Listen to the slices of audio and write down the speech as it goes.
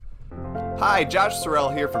Hi, Josh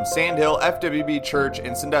Sorrell here from Sandhill FWB Church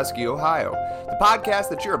in Sandusky, Ohio. The podcast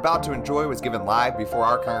that you're about to enjoy was given live before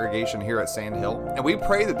our congregation here at Sandhill, and we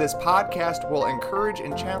pray that this podcast will encourage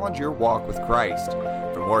and challenge your walk with Christ.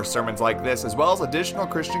 For more sermons like this, as well as additional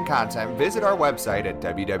Christian content, visit our website at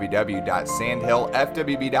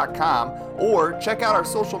www.sandhillfwb.com or check out our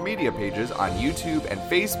social media pages on YouTube and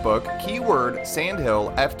Facebook, keyword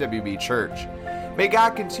Sandhill FWB Church. May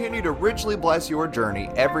God continue to richly bless your journey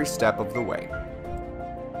every step of the way.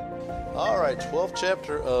 All right, 12th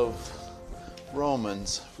chapter of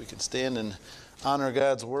Romans. If we can stand and honor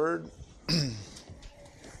God's word.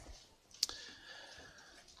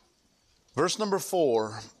 Verse number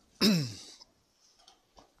 4.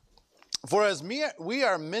 For as we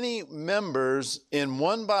are many members in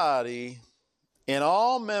one body, and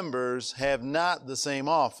all members have not the same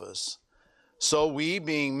office, so we,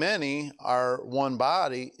 being many, are one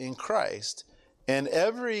body in Christ, and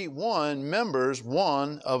every one members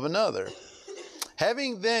one of another.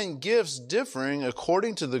 Having then gifts differing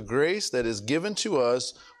according to the grace that is given to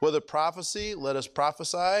us, whether prophecy, let us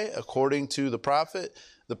prophesy according to the prophet,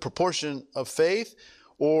 the proportion of faith,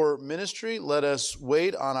 or ministry, let us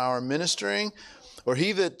wait on our ministering, or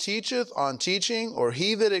he that teacheth on teaching, or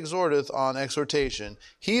he that exhorteth on exhortation.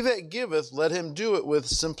 He that giveth, let him do it with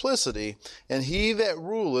simplicity, and he that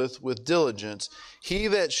ruleth with diligence. He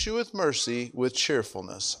that sheweth mercy with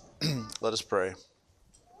cheerfulness. Let us pray.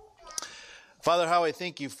 Father, how I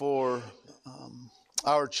thank you for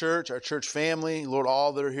our church family. Lord,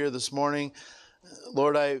 all that are here this morning.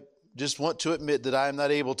 Lord, I just want to admit that I am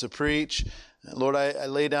not able to preach. Lord, I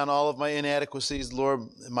lay down all of my inadequacies, Lord,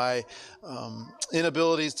 my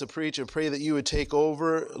inabilities to preach, and pray that you would take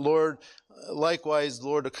over. Lord, likewise,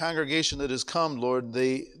 Lord, the congregation that has come, Lord,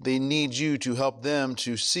 they need you to help them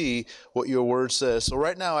to see what your word says. So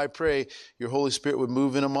right now I pray your Holy Spirit would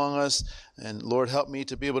move in among us, and Lord, help me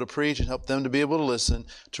to be able to preach and help them to be able to listen,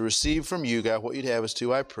 to receive from you, God, what you'd have us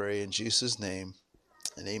to, I pray in Jesus' name,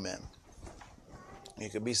 and amen.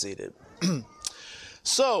 You can be seated.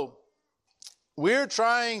 So, we're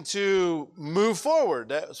trying to move forward.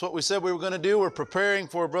 That's what we said we were going to do. We're preparing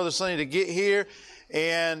for Brother Sonny to get here.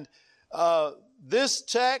 And this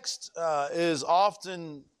text is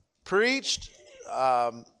often preached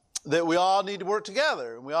that we all need to work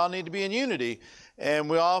together. And we all need to be in unity. And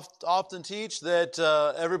we often teach that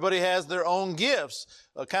everybody has their own gifts.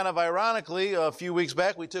 Kind of ironically, a few weeks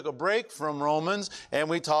back, we took a break from Romans and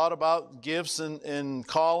we taught about gifts and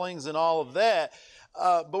callings and all of that.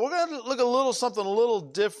 But we're going to look at something a little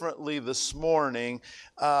differently this morning.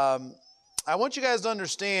 I want you guys to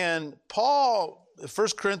understand, Paul, 1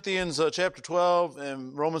 Corinthians chapter 12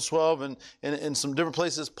 and Romans 12 and in some different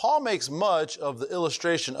places, Paul makes much of the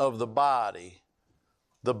illustration of the body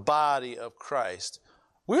of Christ.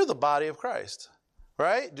 We're the body of Christ.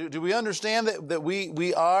 Right? Do we understand that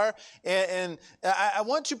we are? And I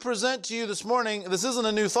want to present to you this morning, this isn't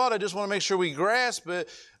a new thought, I just want to make sure we grasp it.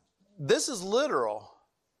 This is literal.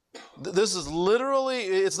 This is literally,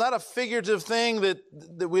 it's not a figurative thing that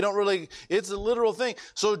we don't really, it's a literal thing.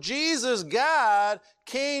 So Jesus, God,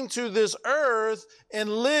 came to this earth and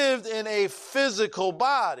lived in a physical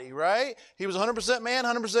body, right? He was 100% man,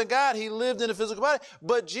 100% God. He lived in a physical body.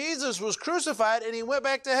 But Jesus was crucified and he went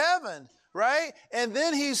back to heaven, right? And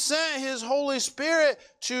then he sent his Holy Spirit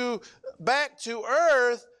back to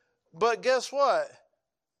earth. But guess what?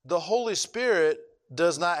 The Holy Spirit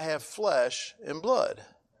does not have flesh and blood,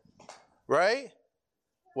 right?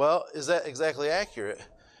 Well, is that exactly accurate?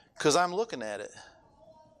 Because I'm looking at it.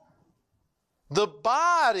 The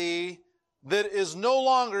body that is no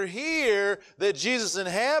longer here, that Jesus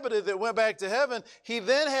inhabited, that went back to heaven, he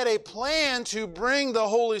then had a plan to bring the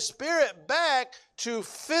Holy Spirit back to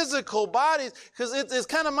physical bodies, because it's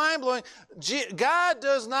kind of mind-blowing. God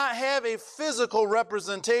does not have a physical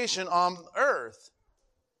representation on earth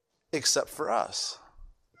except for us.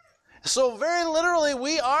 So very literally,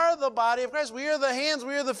 we are the body of Christ. We are the hands,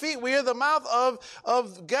 we are the feet, we are the mouth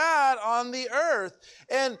of God on the earth.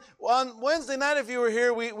 And on Wednesday night, if you were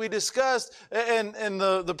here, we discussed, and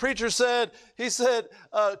the preacher said,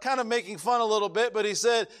 kind of making fun a little bit, but he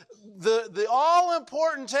said, the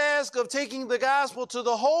all-important task of taking the gospel to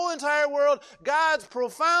the whole entire world, God's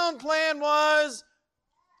profound plan was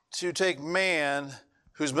to take man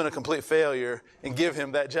who's been a complete failure and give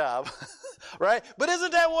him that job. Right? But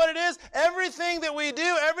isn't that what it is? Everything that we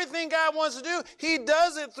do, everything God wants to do, he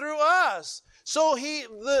does it through us. So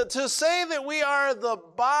to say that we are the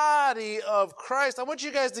body of Christ, I want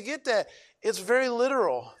you guys to get that. It's very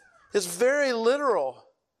literal. It's very literal.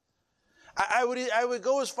 I would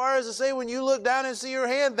go as far as to say when you look down and see your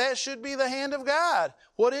hand, that should be the hand of God,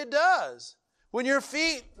 what it does. When your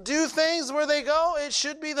feet do things where they go, it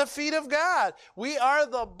should be the feet of God. We are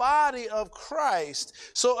the body of Christ.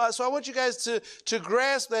 So I want you guys to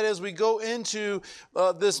grasp that as we go into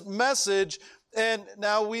this message. And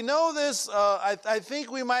now we know this, I think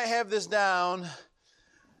we might have this down.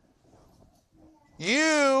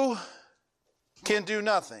 You can do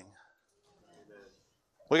nothing.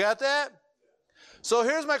 We got that? So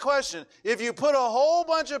here's my question. If you put a whole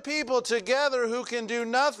bunch of people together who can do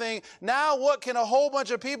nothing, now what can a whole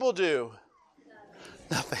bunch of people do?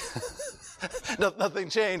 Nothing. Nothing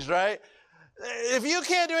changed, right? If you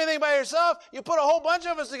can't do anything by yourself, you put a whole bunch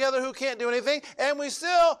of us together who can't do anything, and we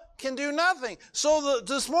still can do nothing. So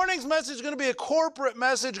this morning's message is going to be a corporate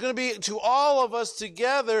message, going to be to all of us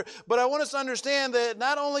together. But I want us to understand that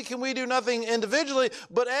not only can we do nothing individually,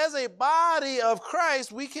 but as a body of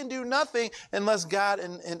Christ, we can do nothing unless God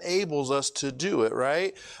enables us to do it,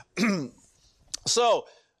 right? So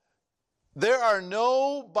there are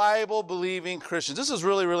no Bible-believing Christians. This is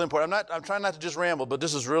really, really important. I'm trying not to just ramble, but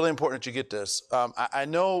this is really important that you get this. I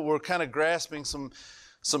know we're kind of grasping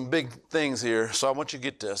some big things here, so I want you to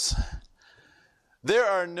get this. There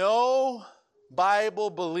are no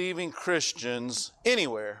Bible-believing Christians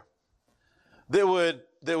anywhere that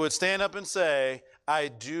would stand up and say, I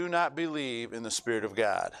do not believe in the Spirit of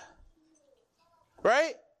God.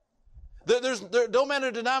 Right? Don't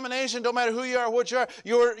matter the denomination, don't matter who you are, what you are.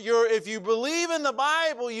 If you believe in the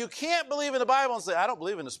Bible, you can't believe in the Bible and say, I don't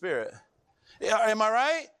believe in the Spirit. Am I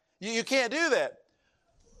right? You can't do that.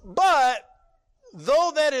 But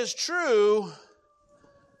though that is true,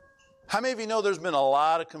 how many of you know there's been a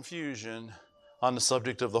lot of confusion on the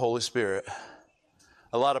subject of the Holy Spirit?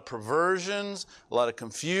 A lot of perversions, a lot of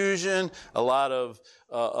confusion, a lot of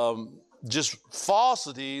just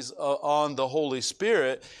falsities on the Holy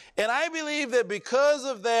Spirit. And I believe that because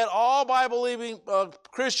of that, all Bible-believing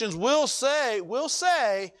Christians will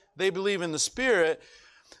say they believe in the Spirit,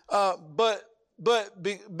 but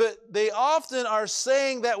they often are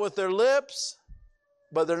saying that with their lips,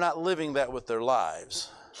 but they're not living that with their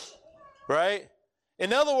lives, right?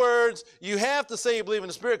 In other words, you have to say you believe in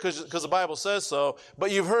the Spirit because the Bible says so,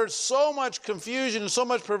 but you've heard so much confusion and so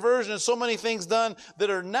much perversion and so many things done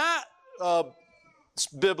that are not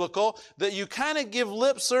biblical, that you kind of give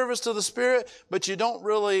lip service to the Spirit, but you don't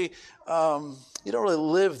really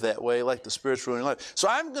live that way like the Spirit's ruling your life. So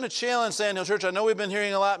I'm going to challenge Sand Hill Church. I know we've been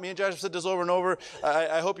hearing a lot. Me and Josh have said this over and over.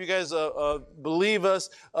 I hope you guys believe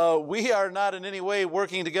us. We are not in any way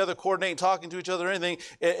working together, coordinating, talking to each other or anything.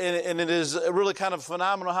 And it is really kind of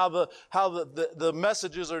phenomenal how the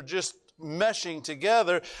messages are just meshing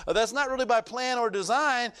together. That's not really by plan or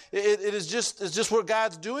design. It's just what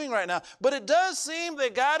God's doing right now. But it does seem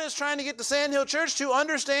that God is trying to get the Sand Hill Church to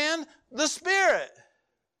understand the Spirit.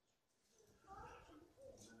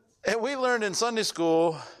 And we learned in Sunday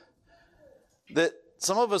school that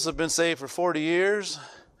some of us have been saved for 40 years.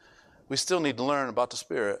 We still need to learn about the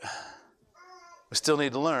Spirit. We still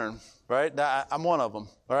need to learn, right? I'm one of them,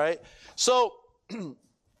 all right? So,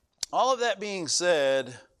 all of that being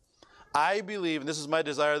said, I believe, and this is my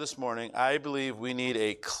desire this morning, I believe we need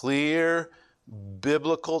a clear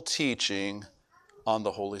biblical teaching on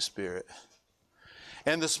the Holy Spirit.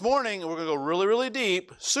 And this morning, we're going to go really, really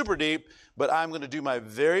deep, super deep, but I'm going to do my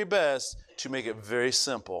very best to make it very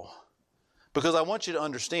simple. Because I want you to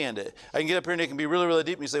understand it. I can get up here and it can be really, really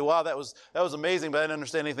deep, and you say, wow, that was amazing, but I didn't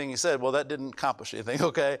understand anything he said. Well, that didn't accomplish anything,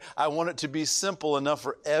 okay? I want it to be simple enough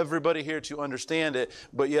for everybody here to understand it,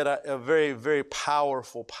 but yet a very, very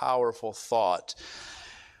powerful, powerful thought.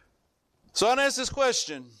 So I'm going to ask this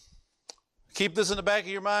question. Keep this in the back of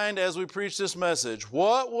your mind as we preach this message.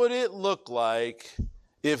 What would it look like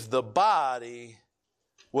if the body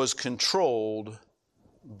was controlled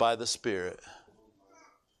by the Spirit?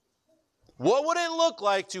 What would it look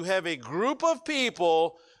like to have a group of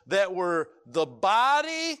people that were the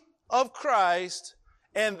body of Christ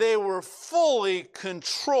and they were fully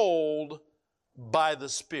controlled by the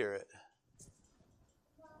Spirit?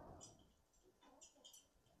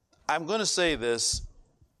 I'm going to say this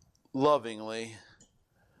lovingly.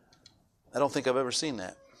 I don't think I've ever seen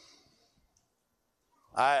that.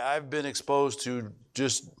 I've been exposed to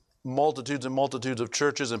just multitudes and multitudes of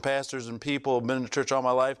churches and pastors and people. I've been in the church all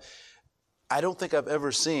my life. I don't think I've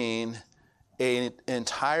ever seen an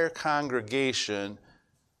entire congregation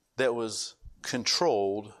that was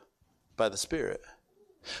controlled by the Spirit.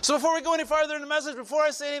 So before we go any farther in the message, before I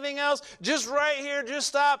say anything else, just right here, just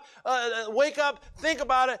stop, wake up, think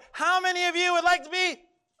about it. How many of you would like to be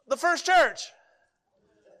the first church?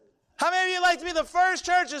 How many of you like to be the first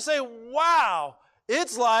church to say, wow,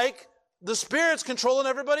 it's like the Spirit's controlling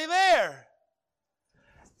everybody there?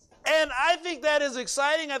 And I think that is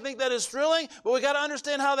exciting. I think that is thrilling, but we got to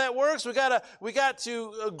understand how that works. We got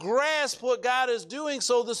to grasp what God is doing.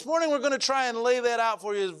 So this morning we're going to try and lay that out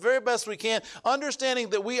for you as very best we can,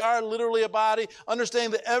 understanding that we are literally a body,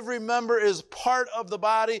 understanding that every member is part of the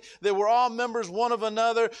body, that we're all members one of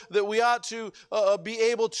another, that we ought to be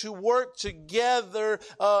able to work together,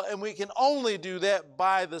 and we can only do that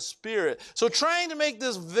by the Spirit. So trying to make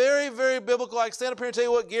this very, very biblical. I can stand up here and tell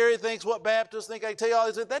you what Gary thinks, what Baptists think. I can tell you all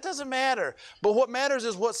these things. That doesn't matter. But what matters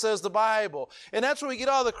is what says the Bible. And that's where we get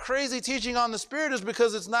all the crazy teaching on the Spirit, is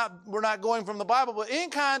because we're not going from the Bible. But in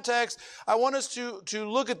context, I want us to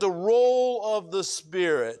look at the role of the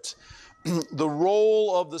Spirit. The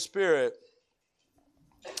role of the Spirit.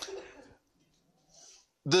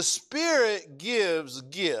 The Spirit gives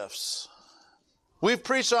gifts. We've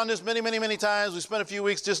preached on this many, many, many times. We spent a few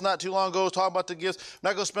weeks just not too long ago talking about the gifts. I'm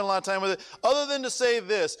not going to spend a lot of time with it, other than to say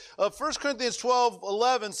this. 1 Corinthians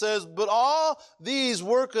 12:11 says, "But all these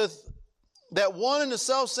worketh that one and the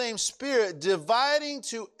selfsame Spirit, dividing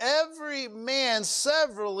to every man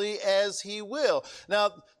severally as he will."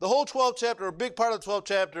 Now, the whole 12th chapter, a big part of the 12th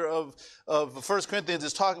chapter of 1 Corinthians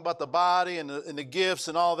is talking about the body and the gifts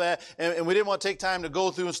and all that. And we didn't want to take time to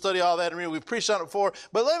go through and study all that. And we've preached on it before.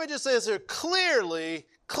 But let me just say this here. Clearly,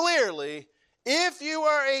 if you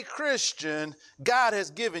are a Christian, God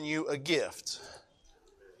has given you a gift.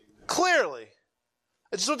 Clearly.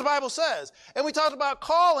 It's just what the Bible says. And we talked about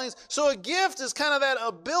callings. So a gift is kind of that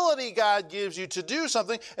ability God gives you to do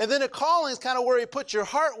something. And then a calling is kind of where he puts your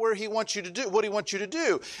heart where he wants you to do what he wants you to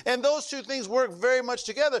do. And those two things work very much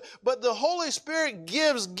together. But the Holy Spirit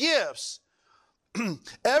gives gifts.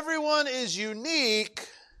 Everyone is unique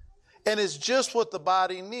and is just what the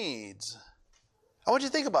body needs. I want you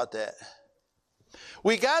to think about that.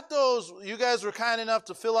 We got those. You guys were kind enough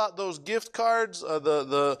to fill out those gift cards,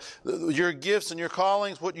 your gifts and your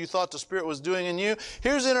callings, what you thought the Spirit was doing in you.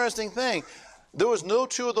 Here's the interesting thing. There was no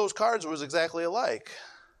two of those cards that was exactly alike.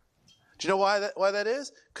 Do you know why that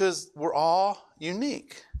is? Because we're all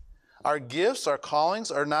unique. Our gifts, our callings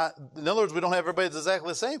are not, in other words, we don't have everybody that's exactly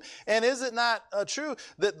the same. And is it not true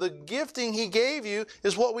that the gifting he gave you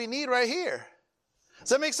is what we need right here? Does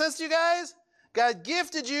that make sense to you guys? God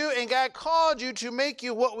gifted you and God called you to make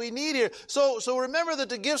you what we need here. So remember that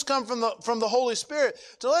the gifts come from the Holy Spirit.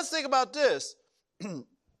 So let's think about this.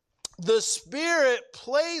 The Spirit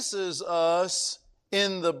places us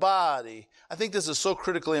in the body. I think this is so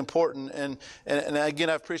critically important. And again,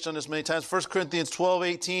 I've preached on this many times. 1 Corinthians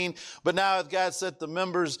 12:18. "But now hath God set the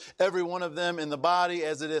members, every one of them, in the body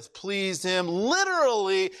as it hath pleased him."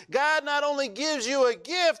 Literally, God not only gives you a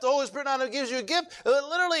gift, the Holy Spirit not only gives you a gift,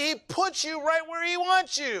 literally he puts you right where he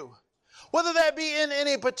wants you. Whether that be in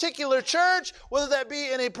a particular church, whether that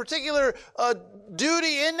be in a particular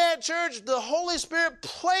duty in that church, the Holy Spirit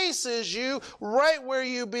places you right where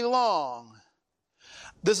you belong.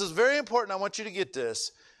 This is very important. I want you to get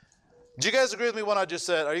this. Do you guys agree with me what I just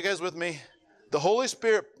said? Are you guys with me? The Holy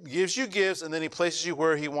Spirit gives you gifts and then he places you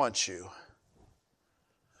where he wants you.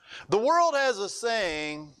 The world has a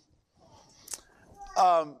saying,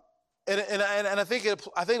 and I think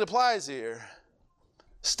it applies here.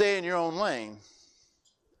 Stay in your own lane.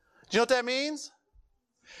 Do you know what that means?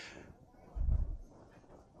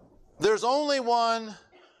 There's only one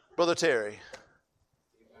Brother Terry.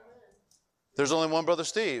 There's only one Brother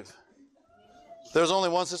Steve. There's only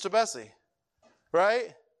one Sister Bessie.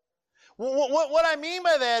 Right? What I mean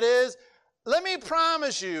by that is, let me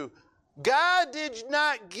promise you, God did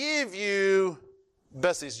not give you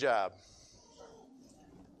Bessie's job.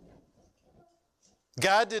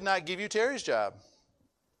 God did not give you Terry's job.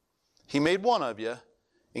 He made one of you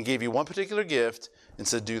and gave you one particular gift and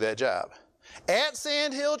said, do that job. At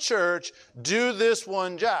Sand Hill Church, do this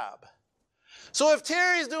one job. So if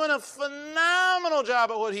Terry's doing a phenomenal job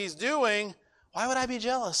at what he's doing, why would I be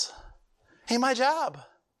jealous? Ain't my job.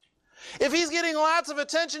 If he's getting lots of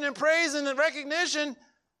attention and praise and recognition,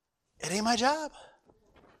 it ain't my job.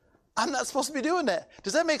 I'm not supposed to be doing that.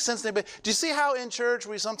 Does that make sense to anybody? Do you see how in church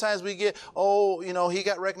sometimes we get, he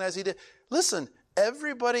got recognized, he did. Listen,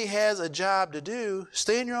 everybody has a job to do.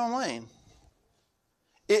 Stay in your own lane.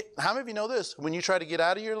 How many of you know this? When you try to get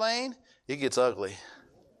out of your lane, it gets ugly.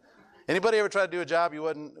 Anybody ever tried to do a job you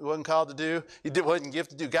wasn't called to do? You wasn't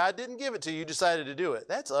gifted to do. God didn't give it to you. You decided to do it.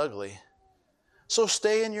 That's ugly. So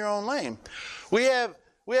stay in your own lane. We have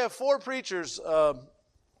 4 preachers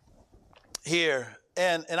here,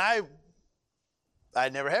 and I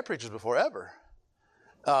never had preachers before ever.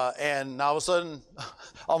 And all of a sudden,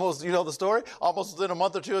 almost, you know the story, almost within a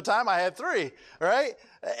month or two of time, I had 3, right?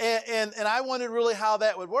 And I wondered really how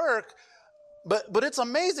that would work. But it's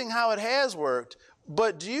amazing how it has worked.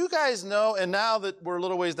 But do you guys know, and now that we're a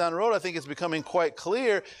little ways down the road, I think it's becoming quite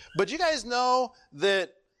clear, but you guys know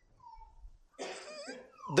that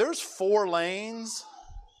there's 4 lanes?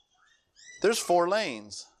 There's 4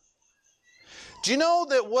 lanes. Do you know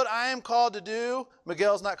that what I am called to do,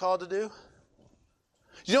 Miguel's not called to do?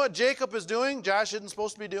 You know what Jacob is doing, Josh isn't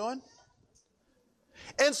supposed to be doing?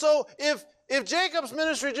 And so if Jacob's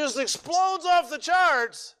ministry just explodes off the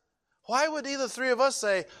charts, why would either 3 of us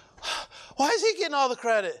say, why is he getting all the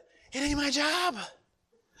credit? It ain't my job.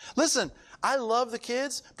 Listen, I love the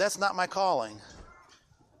kids. That's not my calling.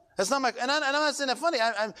 That's not my, and I'm not saying that funny.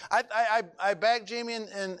 I back Jamie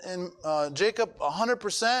and Jacob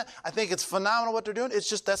 100%. I think it's phenomenal what they're doing. It's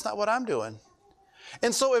just, that's not what I'm doing.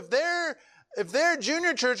 And so if their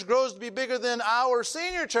junior church grows to be bigger than our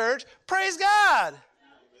senior church, praise God.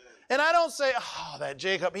 And I don't say, oh, that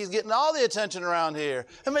Jacob, he's getting all the attention around here.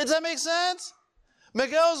 I mean, does that make sense?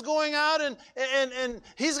 Miguel's going out and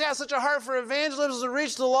he's got such a heart for evangelism to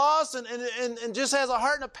reach the lost and just has a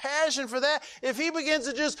heart and a passion for that. If he begins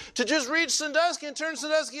to just reach Sandusky and turn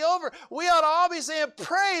Sandusky over, we ought to all be saying,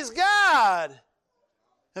 praise God.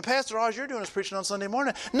 And Pastor, all you're doing is preaching on Sunday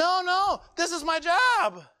morning. No, this is my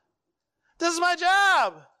job. This is my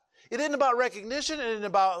job. It isn't about recognition. It isn't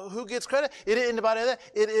about who gets credit. It isn't about that.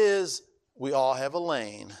 It is, we all have a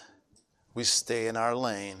lane. We stay in our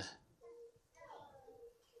lane.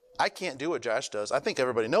 I can't do what Josh does. I think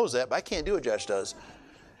everybody knows that, but I can't do what Josh does.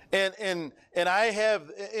 And I have,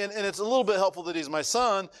 and it's a little bit helpful that he's my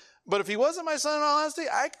son, but if he wasn't my son, in all honesty,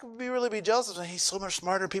 I could really be jealous of him. He's so much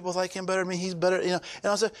smarter. People like him better than me. He's better, you know. And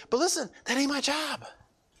I'll say, but listen, that ain't my job.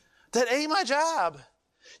 That ain't my job.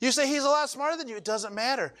 You say he's a lot smarter than you. It doesn't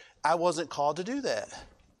matter. I wasn't called to do that.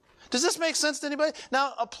 Does this make sense to anybody?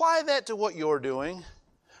 Now, apply that to what you're doing.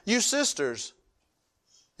 You sisters,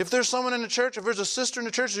 if there's someone in the church, if there's a sister in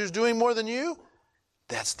the church who's doing more than you,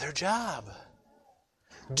 that's their job.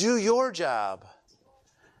 Do your job.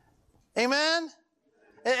 Amen?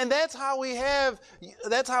 And that's how we have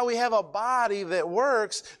a body that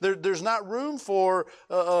works. There's not room for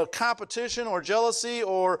competition or jealousy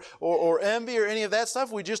or envy or any of that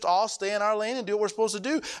stuff. We just all stay in our lane and do what we're supposed to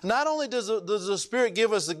do. Not only does the Spirit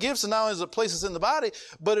give us the gifts, and not only does it place us in the body,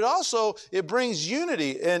 but it brings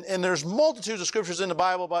unity. And there's multitudes of scriptures in the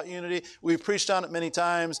Bible about unity. We've preached on it many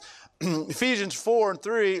times. Ephesians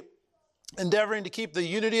 4:3, endeavoring to keep the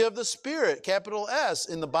unity of the Spirit, capital S,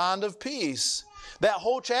 in the bond of peace. That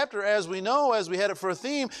whole chapter, as we know, as we had it for a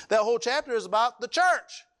theme, that whole chapter is about the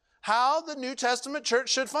church. How the New Testament church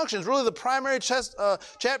should function. It's really the primary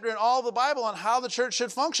chapter in all the Bible on how the church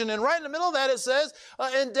should function. And right in the middle of that it says,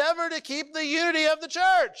 endeavor to keep the unity of the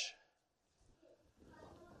church.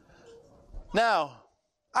 Now,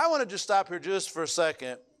 I want to just stop here just for a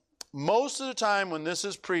second. Most of the time when this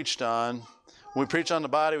is preached on, when we preach on the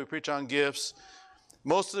body, we preach on gifts,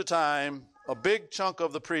 most of the time, a big chunk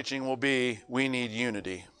of the preaching will be, we need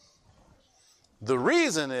unity. The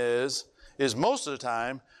reason is most of the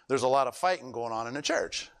time, there's a lot of fighting going on in the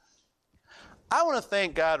church. I want to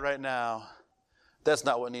thank God right now, that's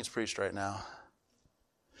not what needs preached right now.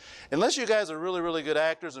 Unless you guys are really, really good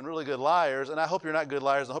actors and really good liars, and I hope you're not good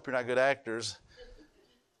liars, I hope you're not good actors,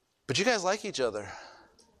 but you guys like each other.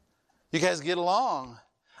 You guys get along.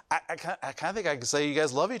 I kind of think I can say you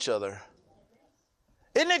guys love each other.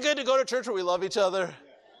 Isn't it good to go to church where we love each other?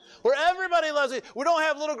 Where everybody loves it. We don't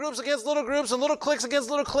have little groups against little groups and little cliques against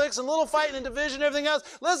little cliques and little fighting and division and everything else.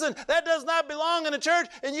 Listen, that does not belong in a church,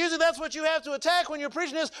 and usually that's what you have to attack when you're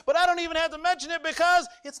preaching this, but I don't even have to mention it because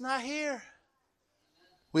it's not here.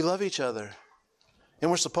 We love each other,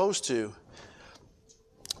 and we're supposed to.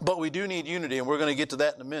 But we do need unity, and we're going to get to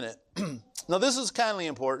that in a minute. Now, this is kindly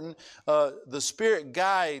important. The Spirit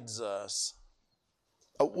guides us.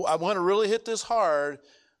 I want to really hit this hard,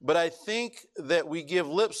 but I think that we give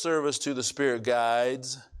lip service to the Spirit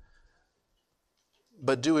guides,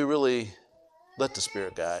 but do we really let the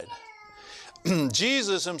Spirit guide?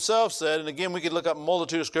 Jesus himself said, and again, we could look up a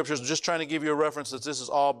multitude of scriptures, just trying to give you a reference that this is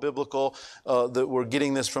all biblical, that we're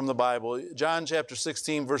getting this from the Bible. John chapter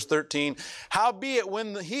 16, verse 13, howbeit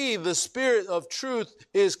when he, the Spirit of truth,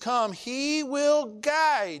 is come, he will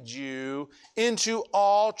guide you into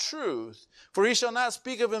all truth. For he shall not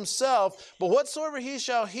speak of himself, but whatsoever he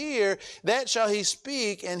shall hear, that shall he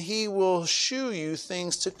speak, and he will shew you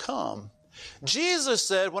things to come. Jesus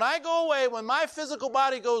said, when I go away, when my physical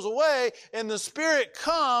body goes away and the Spirit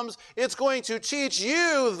comes, it's going to teach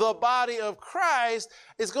you the body of Christ.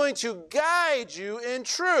 It's going to guide you in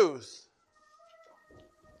truth.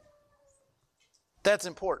 That's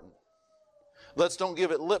important. Let's don't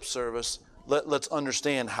give it lip service. Let's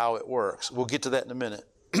understand how it works. We'll get to that in a minute.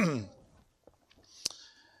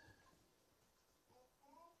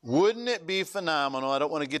 Wouldn't it be phenomenal? I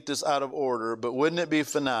don't want to get this out of order, but wouldn't it be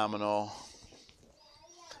phenomenal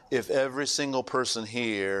if every single person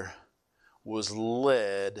here was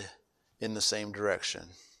led in the same direction?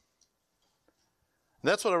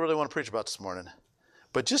 That's what I really want to preach about this morning.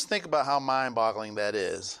 But just think about how mind-boggling that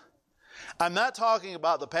is. I'm not talking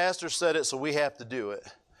about the pastor said it, so we have to do it.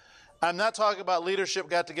 I'm not talking about leadership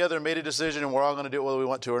got together and made a decision and we're all going to do it whether we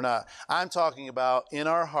want to or not. I'm talking about in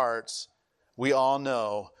our hearts, we all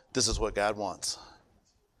know this is what God wants.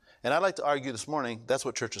 And I'd like to argue this morning, that's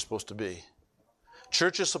what church is supposed to be.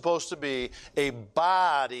 Church is supposed to be a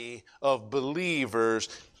body of believers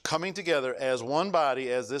coming together as one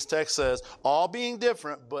body, as this text says, all being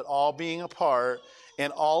different, but all being apart,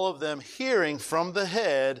 and all of them hearing from the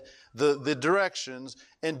head the directions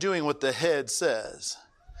and doing what the head says.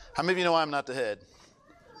 How many of you know I'm not the head?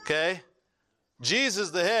 Okay? Jesus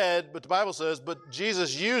is the head, but the Bible says, but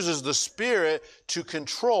Jesus uses the Spirit to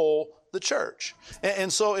control the church.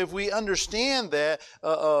 And so if we understand that,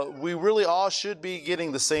 we really all should be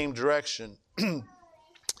getting the same direction.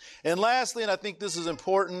 And lastly, and I think this is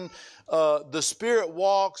important, the Spirit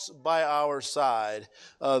walks by our side.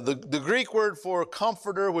 The Greek word for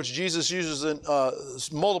comforter, which Jesus uses in,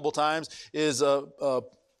 multiple times, is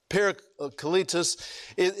parakletos.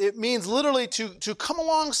 It means literally to come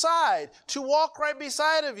alongside, to walk right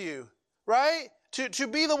beside of you, right? To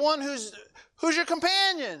be the one who's your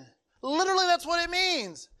companion. Literally, that's what it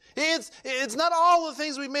means. It's not all the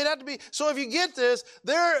things we made out to be. So if you get this,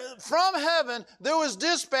 from heaven, there was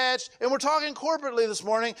dispatched, and we're talking corporately this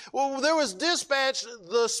morning, there was dispatched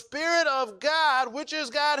the Spirit of God, which is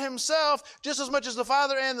God himself, just as much as the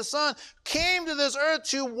Father and the Son, came to this earth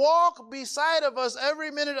to walk beside of us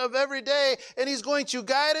every minute of every day, and he's going to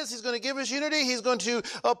guide us, he's going to give us unity, he's going to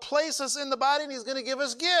place us in the body, and he's going to give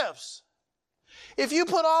us gifts. If you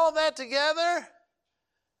put all of that together,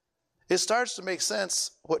 it starts to make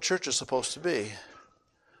sense what church is supposed to be.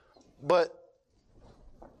 But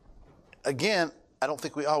again, I don't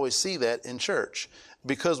think we always see that in church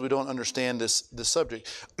because we don't understand this subject.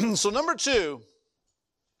 So number 2,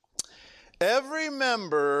 every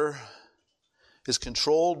member is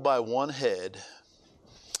controlled by one head.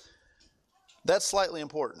 That's slightly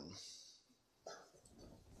important.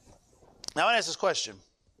 Now I want to ask this question.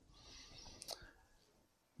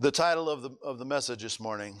 The title of the message this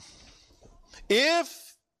morning.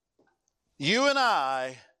 If you and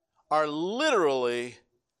I are literally,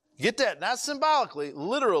 get that, not symbolically,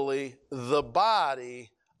 literally the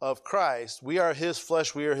body of Christ, we are his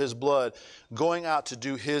flesh, we are his blood, going out to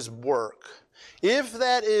do his work. If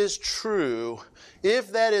that is true,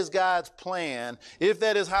 if that is God's plan, if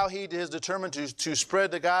that is how he is determined to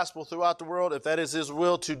spread the gospel throughout the world, if that is his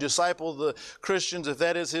will to disciple the Christians, if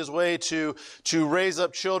that is his way to raise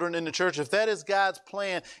up children in the church, if that is God's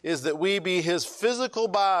plan, is that we be his physical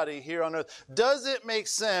body here on earth, does it make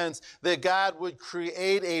sense that God would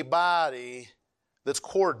create a body that's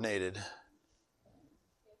coordinated?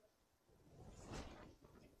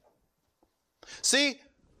 See,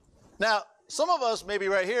 now, some of us, maybe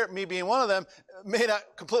right here, me being one of them, may not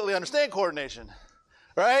completely understand coordination,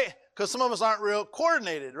 right? Because some of us aren't real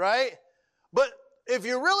coordinated, right? But if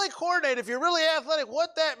you're really coordinated, if you're really athletic,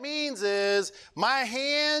 what that means is my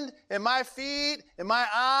hand and my feet and my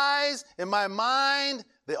eyes and my mind,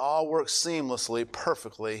 they all work seamlessly,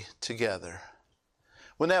 perfectly together.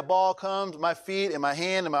 When that ball comes, my feet and my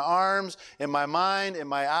hand and my arms and my mind and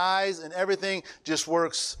my eyes and everything just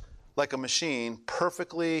works like a machine,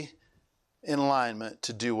 perfectly in alignment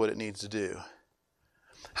to do what it needs to do.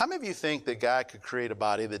 How many of you think that God could create a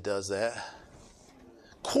body that does that?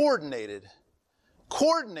 Coordinated.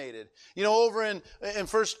 You know, over in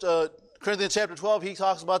 1 Corinthians chapter 12, he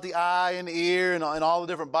talks about the eye and the ear and all the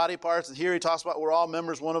different body parts. And here he talks about we're all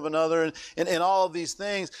members one of another and all of these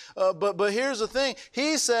things. But here's the thing.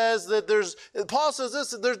 He says that Paul says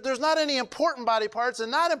this, there's not any important body parts and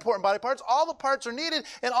not important body parts. All the parts are needed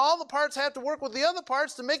and all the parts have to work with the other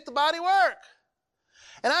parts to make the body work.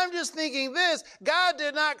 And I'm just thinking this, God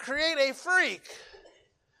did not create a freak.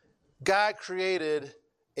 God created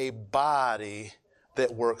a body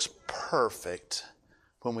that works perfect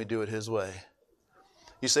when we do it his way.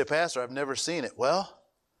 You say, Pastor, I've never seen it. Well,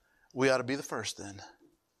 we ought to be the first then.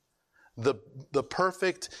 The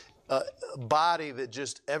perfect body that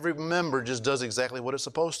just every member just does exactly what it's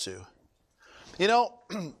supposed to. You know,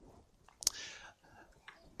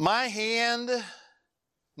 my hand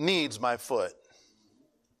needs my foot.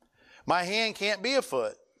 My hand can't be a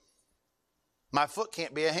foot. My foot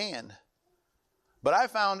can't be a hand. But I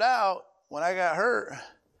found out when I got hurt,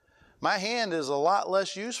 my hand is a lot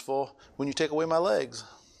less useful when you take away my legs.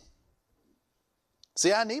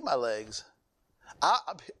 See, I need my legs.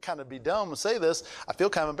 I'll kind of be dumb to say this. I feel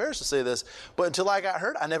kind of embarrassed to say this. But until I got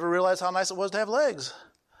hurt, I never realized how nice it was to have legs.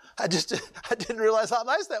 I didn't realize how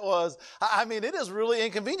nice that was. I mean, it is really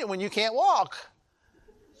inconvenient when you can't walk.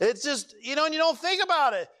 It's just, you know, and you don't think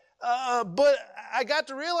about it. But I got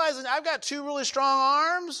to realizing I've got two really strong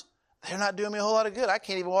arms. They're not doing me a whole lot of good. I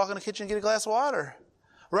can't even walk in the kitchen and get a glass of water.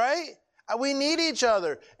 Right? We need each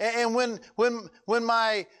other. And when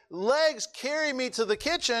my legs carry me to the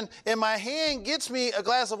kitchen and my hand gets me a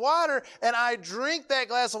glass of water and I drink that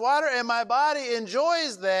glass of water and my body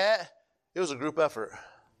enjoys that, it was a group effort.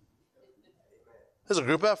 It was a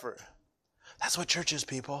group effort. That's what church is,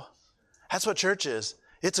 people. That's what church is.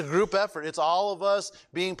 It's a group effort. It's all of us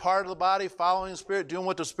being part of the body, following the Spirit, doing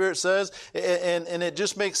what the Spirit says. And it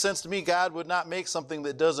just makes sense to me. God would not make something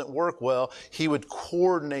that doesn't work well. He would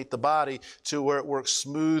coordinate the body to where it works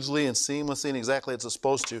smoothly and seamlessly and exactly as it's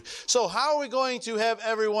supposed to. So how are we going to have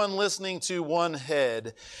everyone listening to one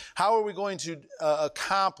head? How are we going to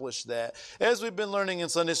accomplish that? As we've been learning in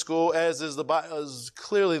Sunday school, as is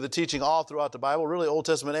clearly the teaching all throughout the Bible, really Old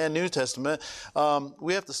Testament and New Testament,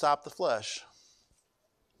 we have to stop the flesh.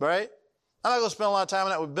 Right? I'm not going to spend a lot of time on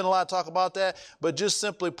that. We've been a lot of talk about that. But just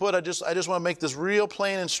simply put, I just want to make this real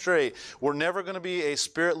plain and straight. We're never going to be a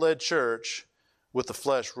Spirit-led church with the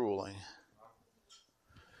flesh ruling.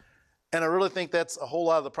 And I really think that's a whole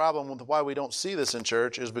lot of the problem with why we don't see this in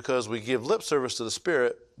church is because we give lip service to the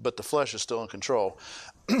Spirit, but the flesh is still in control.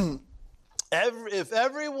 If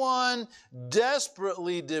everyone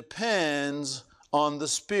desperately depends on the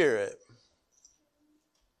Spirit,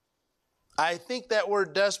 I think that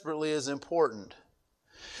word desperately is important.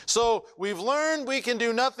 So we've learned we can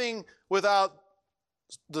do nothing without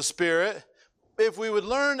the Spirit. If we would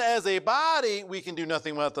learn as a body we can do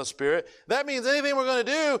nothing without the Spirit, that means anything we're going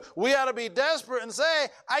to do, we ought to be desperate and say,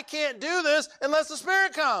 I can't do this unless the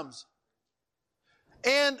Spirit comes.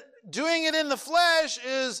 And doing it in the flesh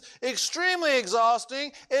is extremely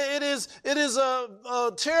exhausting. It is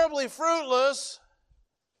terribly fruitless.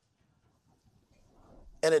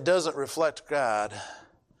 And it doesn't reflect God,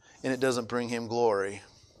 and it doesn't bring Him glory.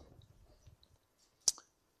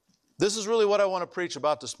 This is really what I want to preach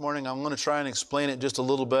about this morning. I'm going to try and explain it just a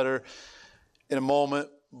little better in a moment,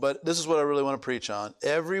 but this is what I really want to preach on.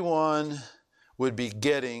 Everyone would be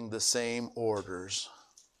getting the same orders.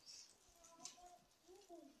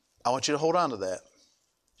 I want you to hold on to that.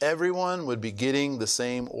 Everyone would be getting the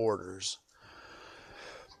same orders.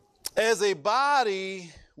 As a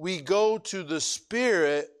body, we go to the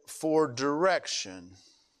Spirit for direction.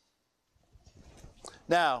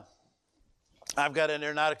 Now, I've got in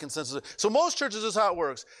there not a consensus. So most churches, this is how it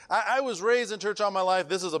works. I was raised in church all my life.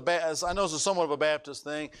 This is I know this is somewhat of a Baptist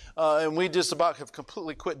thing, and we just about have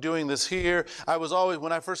completely quit doing this here. I was always,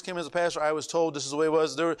 when I first came as a pastor, I was told this is the way it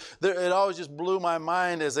was. It always just blew my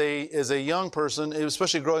mind as a young person,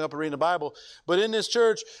 especially growing up and reading the Bible. But in this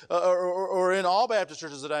church, or in all Baptist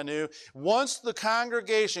churches that I knew, once the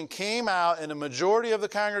congregation came out and the majority of the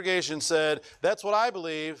congregation said, that's what I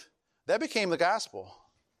believe, that became the gospel.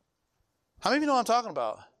 How many of you know what I'm talking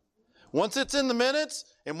about? Once it's in the minutes,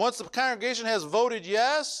 and once the congregation has voted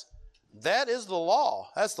yes, that is the law.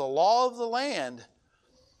 That's the law of the land.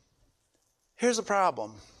 Here's the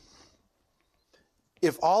problem.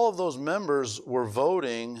 If all of those members were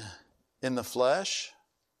voting in the flesh,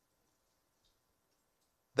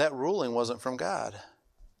 that ruling wasn't from God.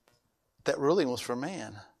 That ruling was from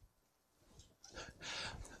man.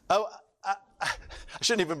 I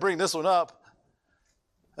shouldn't even bring this one up.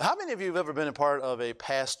 How many of you have ever been a part of a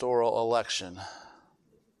pastoral election?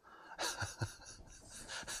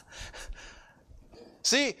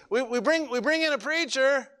 See, we bring in a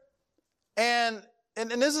preacher, and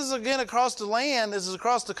this is again across the land, this is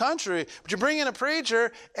across the country, but you bring in a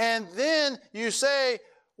preacher, and then you say,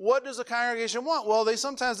 what does the congregation want? Well,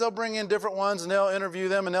 they'll bring in different ones, and they'll interview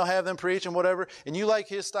them, and they'll have them preach and whatever, and you like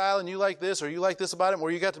his style, and you like this, or you like this about him, or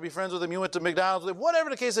you got to be friends with him, you went to McDonald's with him, whatever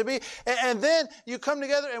the case may be, and then you come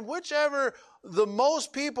together, and whichever the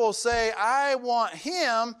most people say, I want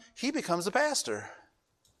him, he becomes the pastor.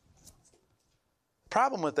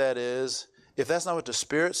 Problem with that is, if that's not what the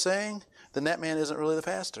Spirit's saying, then that man isn't really the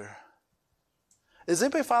pastor. Does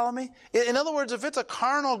anybody follow me? In other words, if it's a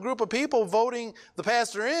carnal group of people voting the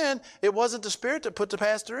pastor in, it wasn't the Spirit that put the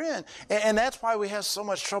pastor in. And that's why we have so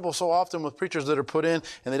much trouble so often with preachers that are put in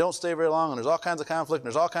and they don't stay very long and there's all kinds of conflict and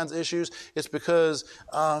there's all kinds of issues. It's because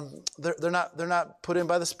they're not put in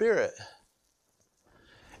by the Spirit.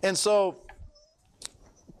 And so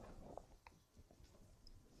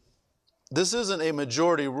this isn't a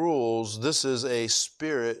majority rules. This is a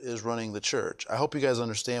Spirit is running the church. I hope you guys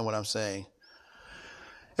understand what I'm saying.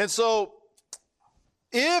 And so,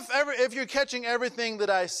 if you're catching everything that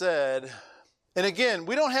I said, and again,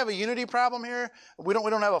 we don't have a unity problem here. We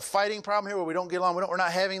don't have a fighting problem here where we don't get along. We're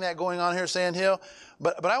not having that going on here at Sand Hill.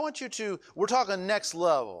 But I want you to, we're talking next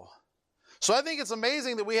level. So I think it's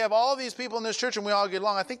amazing that we have all these people in this church and we all get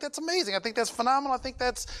along. I think that's amazing. I think that's phenomenal. I think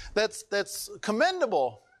that's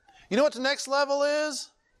commendable. You know what the next level is?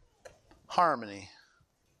 Harmony.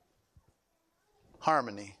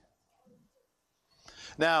 Harmony.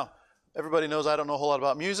 Now, everybody knows I don't know a whole lot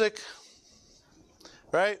about music,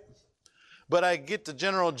 right? But I get the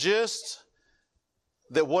general gist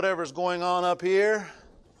that whatever's going on up here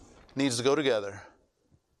needs to go together.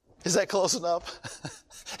 Is that close enough?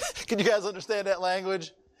 Can you guys understand that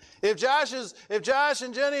language? If Josh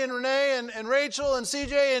and Jenny and Renee and Rachel and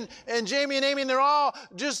CJ and Jamie and Amy, and they're all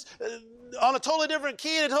just on a totally different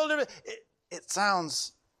key and a totally different, it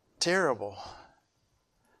sounds terrible.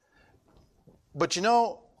 But you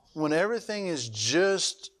know, when everything is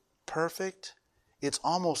just perfect, it's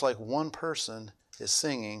almost like one person is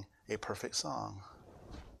singing a perfect song.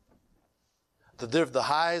 The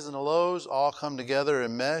highs and the lows all come together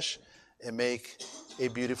and mesh and make a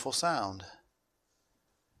beautiful sound.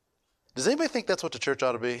 Does anybody think that's what the church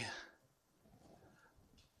ought to be?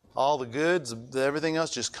 All the goods, everything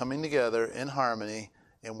else just coming together in harmony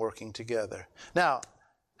and working together. Now,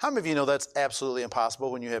 how many of you know that's absolutely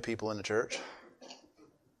impossible when you have people in the church?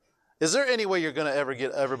 Is there any way you're going to ever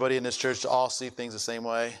get everybody in this church to all see things the same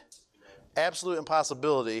way? Absolute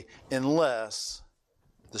impossibility unless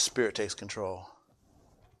the Spirit takes control.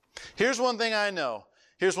 Here's one thing I know.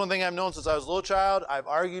 Here's one thing I've known since I was a little child. I've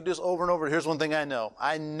argued this over and over. Here's one thing I know.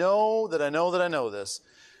 I know this.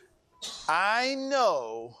 I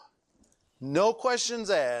know, no questions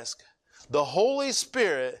asked, the Holy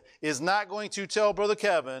Spirit is not going to tell Brother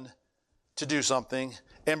Kevin to do something,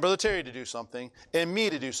 and Brother Terry to do something, and me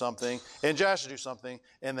to do something, and Josh to do something,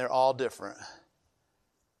 and they're all different.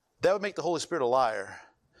 That would make the Holy Spirit a liar.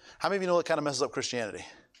 How many of you know that kind of messes up Christianity?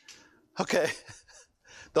 Okay.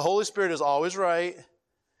 The Holy Spirit is always right,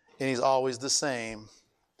 and He's always the same.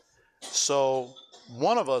 So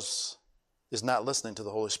one of us is not listening to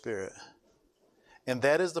the Holy Spirit. And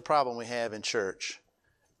that is the problem we have in church.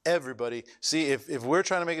 Everybody, see, if we're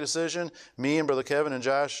trying to make a decision, me and Brother Kevin and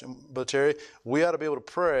Josh and Brother Terry, we ought to be able to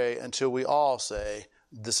pray until we all say,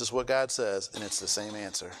 this is what God says, and it's the same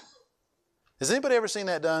answer. Has anybody ever seen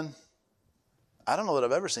that done? I don't know that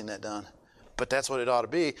I've ever seen that done. But that's what it ought to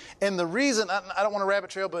be. And the reason, I don't want to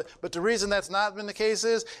rabbit trail, but the reason that's not been the case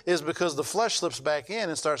is because the flesh slips back in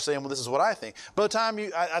and starts saying, well, this is what I think. By the time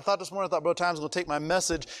I thought this morning, Brother Tom's going to take my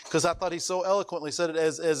message because I thought he so eloquently said it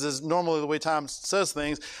as is normally the way Tom says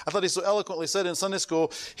things. I thought he so eloquently said it in Sunday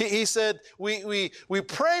school. He said, we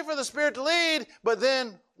pray for the Spirit to lead, but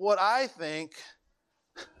then what I think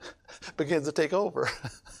begins to take over.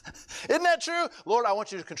 Isn't that true? Lord, I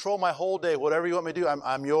want you to control my whole day. Whatever you want me to do,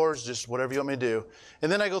 I'm yours. Just whatever you want me to do.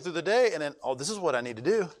 And then I go through the day and then, this is what I need to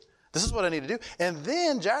do. This is what I need to do. And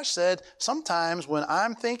then Josh said, sometimes when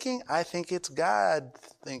I'm thinking, I think it's God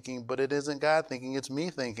thinking, but it isn't God thinking, it's me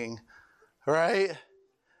thinking. Right?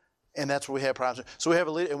 And that's where we have problems. So we have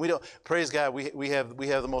a leader, and we don't, praise God, we have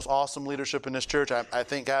the most awesome leadership in this church. I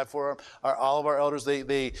thank God for them. All of our elders,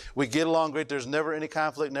 we get along great. There's never any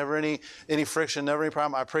conflict, never any friction, never any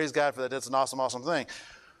problem. I praise God for that. That's an awesome, awesome thing.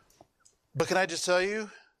 But can I just tell you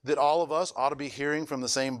that all of us ought to be hearing from the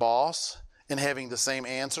same boss and having the same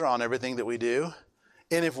answer on everything that we do?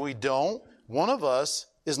 And if we don't, one of us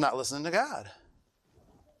is not listening to God.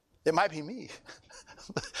 It might be me,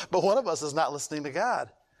 but one of us is not listening to God.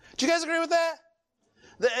 Do you guys agree with that?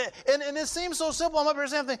 And it seems so simple. I'm up here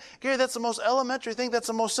saying, Gary, that's the most elementary thing. That's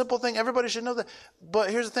the most simple thing. Everybody should know that.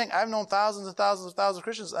 But here's the thing. I've known thousands and thousands and thousands of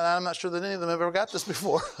Christians, and I'm not sure that any of them have ever got this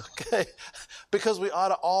before. Okay? Because we ought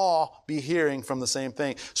to all be hearing from the same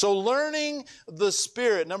thing. So learning the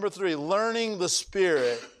Spirit. Number 3, learning the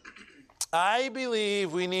Spirit. I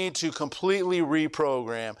believe we need to completely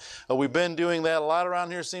reprogram. We've been doing that a lot around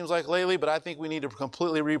here, seems like lately, but I think we need to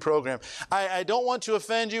completely reprogram. I don't want to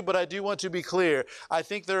offend you, but I do want to be clear. I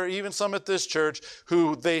think there are even some at this church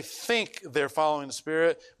who they think they're following the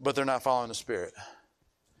Spirit, but they're not following the Spirit.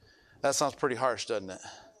 That sounds pretty harsh, doesn't it?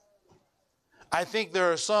 I think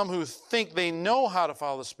there are some who think they know how to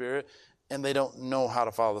follow the Spirit, and they don't know how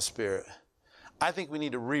to follow the Spirit. I think we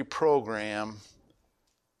need to reprogram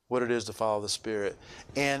what it is to follow the Spirit.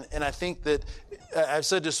 And I think that, I've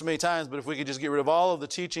said this so many times, but if we could just get rid of all of the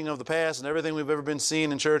teaching of the past and everything we've ever been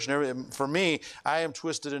seeing in church, and everything, for me, I am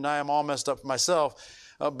twisted and I am all messed up myself.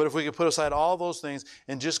 But if we could put aside all those things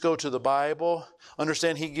and just go to the Bible,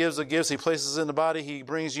 understand He gives the gifts, He places in the body, He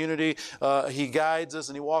brings unity, He guides us,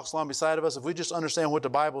 and He walks along beside of us. If we just understand what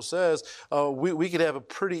the Bible says, we could have a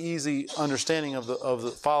pretty easy understanding of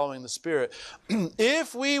the following the Spirit.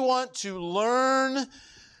 If we want to learn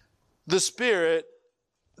the Spirit,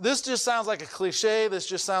 this just sounds like a cliche. This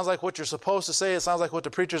just sounds like what you're supposed to say. It sounds like what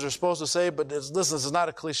the preachers are supposed to say. But this is not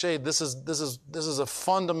a cliche. This is a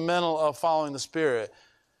fundamental of following the Spirit.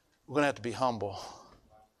 We're going to have to be humble.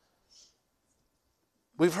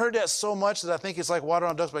 We've heard that so much that I think it's like water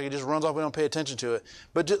on a duck's back. It just runs off. We don't pay attention to it.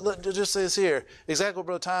 But just say this here. Exactly what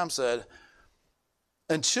Brother Tom said.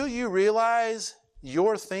 Until you realize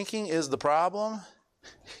your thinking is the problem,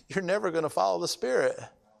 you're never going to follow the Spirit.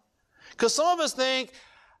 Because some of us think,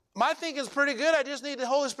 my thinking is pretty good. I just need the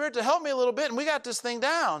Holy Spirit to help me a little bit, and we got this thing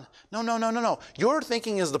down. No. Your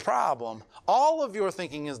thinking is the problem. All of your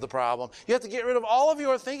thinking is the problem. You have to get rid of all of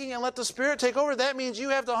your thinking and let the Spirit take over. That means you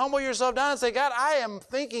have to humble yourself down and say, God, I am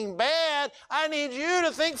thinking bad. I need you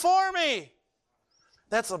to think for me.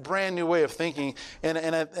 That's a brand new way of thinking, and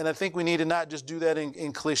I think we need to not just do that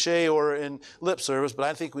in cliche or in lip service, but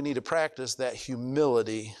I think we need to practice that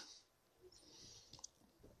humility,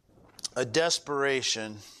 a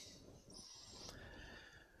desperation.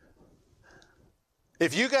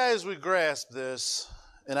 If you guys would grasp this,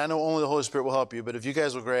 and I know only the Holy Spirit will help you, but if you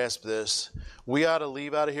guys would grasp this, we ought to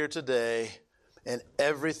leave out of here today, and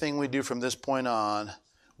everything we do from this point on,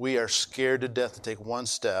 we are scared to death to take one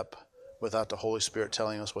step without the Holy Spirit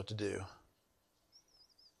telling us what to do.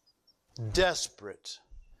 Desperate.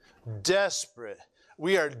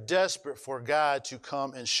 We are desperate for God to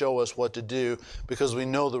come and show us what to do because we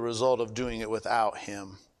know the result of doing it without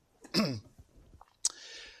Him.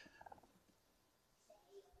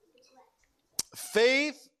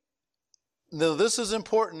 Faith, now this is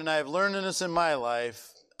important, and I've learned this in my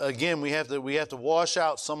life. Again, we have to wash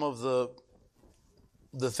out some of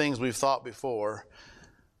the things we've thought before.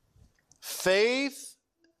 Faith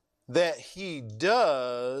that He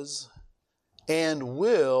does and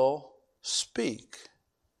will speak.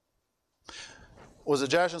 Was it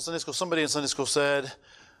Josh in Sunday school? Somebody in Sunday school said,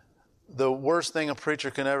 the worst thing a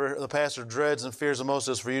preacher can ever, the pastor dreads and fears the most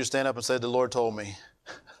is for you to stand up and say, the Lord told me.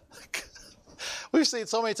 We've seen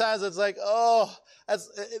so many times it's like,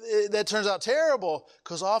 that turns out terrible,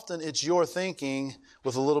 because often it's your thinking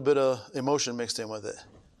with a little bit of emotion mixed in with it.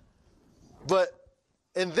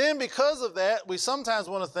 And then because of that, we sometimes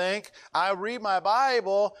want to think, I read my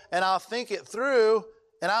Bible and I'll think it through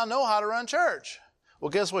and I'll know how to run church. Well,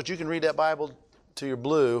 guess what? You can read that Bible to your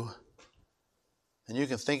blue and you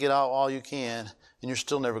can think it out all you can, and you're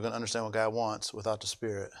still never going to understand what God wants without the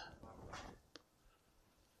Spirit.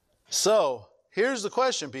 So, here's the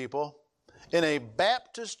question, people. In a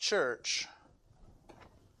Baptist church,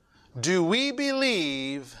 do we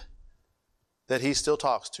believe that He still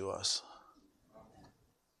talks to us?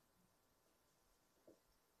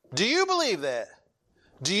 Do you believe that?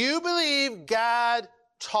 Do you believe God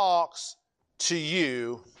talks to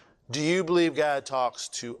you? Do you believe God talks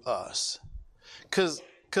to us? Because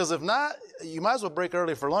if not, you might as well break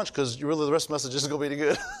early for lunch, because really the rest of the message isn't going to be any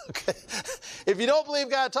good. Okay? If you don't believe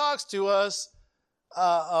God talks to us,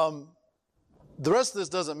 the rest of this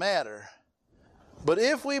doesn't matter. But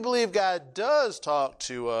if we believe God does talk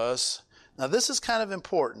to us, now this is kind of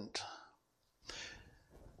important.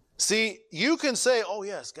 See, you can say, oh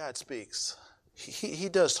yes, God speaks. He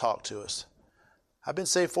does talk to us. I've been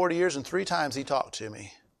saved 40 years and 3 times He talked to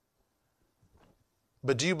me.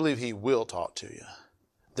 But do you believe He will talk to you?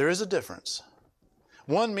 There is a difference.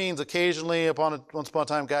 One means occasionally, once upon a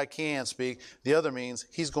time, God can speak. The other means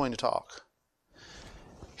He's going to talk.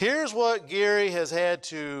 Here's what Gary has had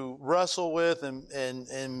to wrestle with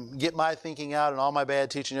and get my thinking out and all my bad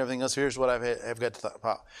teaching and everything else. Here's what I've got to thought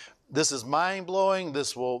about. This is mind-blowing.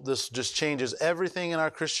 This just changes everything in our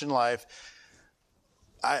Christian life.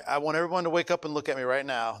 I want everyone to wake up and look at me right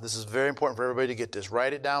now. This is very important for everybody to get this.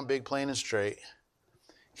 Write it down big, plain, and straight.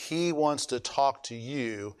 He wants to talk to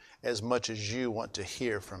you as much as you want to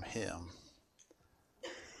hear from Him.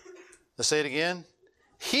 Let's say it again.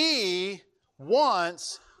 He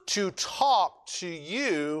wants to talk to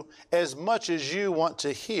you as much as you want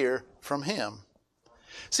to hear from Him.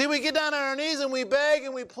 See, we get down on our knees and we beg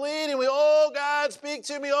and we plead and we, oh, God, speak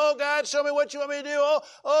to me. Oh, God, show me what you want me to do.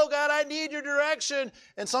 Oh, God, I need your direction.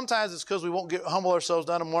 And sometimes it's because we won't humble ourselves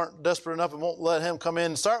down and weren't desperate enough and won't let him come in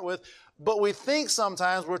and start with. But we think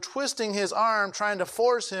sometimes we're twisting his arm, trying to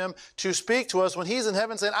force him to speak to us when he's in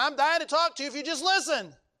heaven saying, I'm dying to talk to you if you just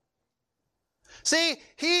listen. See,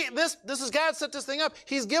 this is God set this thing up.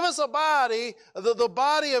 He's given us a body, the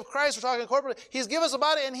body of Christ, we're talking corporately. He's given us a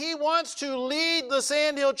body, and he wants to lead the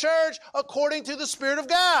Sandhill Church according to the Spirit of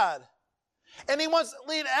God. And he wants to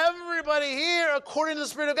lead everybody here according to the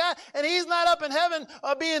Spirit of God. And he's not up in heaven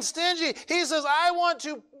being stingy. He says, I want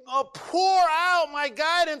to pour out my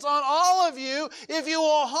guidance on all of you. If you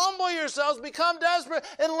will humble yourselves, become desperate,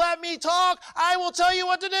 and let me talk, I will tell you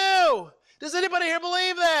what to do. Does anybody here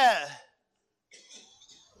believe that?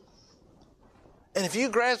 And if you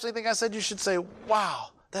grasp anything I said, you should say, wow,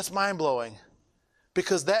 that's mind-blowing.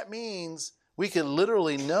 Because that means we can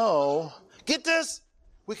literally know, get this,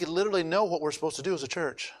 we can literally know what we're supposed to do as a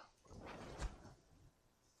church.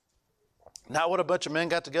 Not what a bunch of men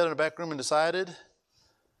got together in the back room and decided.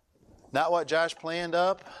 Not what Josh planned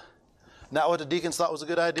up. Not what the deacons thought was a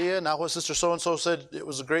good idea. Not what Sister So-and-so said it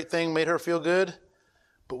was a great thing, made her feel good.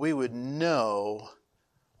 But we would know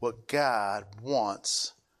what God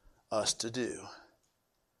wants us to do.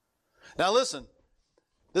 Now listen,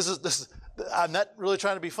 this is I'm not really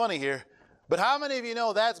trying to be funny here, but how many of you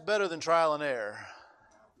know that's better than trial and error?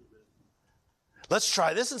 Let's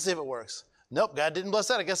try this and see if it works. Nope, God didn't bless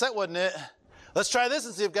that. I guess that wasn't it. Let's try this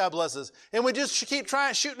and see if God blesses. And we just keep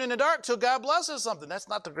shooting in the dark till God blesses something. That's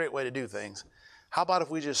not the great way to do things. How about if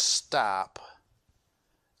we just stop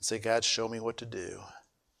and say, God, show me what to do,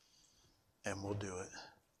 and we'll do it.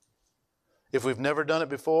 If we've never done it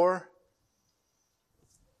before,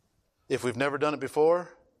 if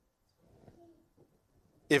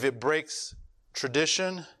it breaks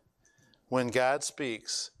tradition, when God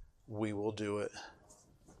speaks, we will do it.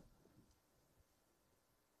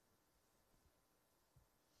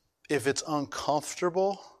 If it's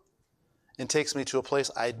uncomfortable and takes me to a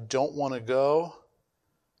place I don't want to go,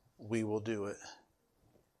 we will do it.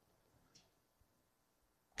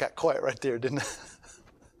 Got quiet right there, didn't it?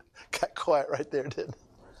 Got quiet right there, didn't it?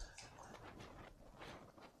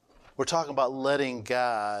 We're talking about letting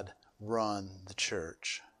God run the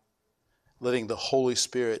church, letting the Holy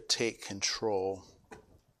Spirit take control.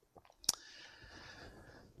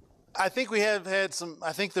 I think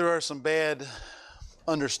there are some bad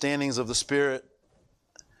understandings of the Spirit,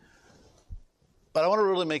 but I want to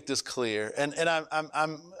really make this clear. And I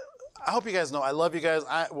hope you guys know I love you guys.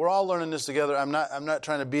 We're all learning this together. I'm not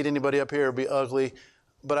trying to beat anybody up here or be ugly,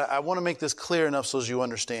 but I want to make this clear enough so as you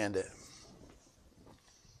understand it.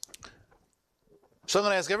 So I'm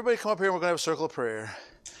going to ask everybody to come up here and we're going to have a circle of prayer.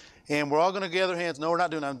 And we're all going to gather hands. No, we're not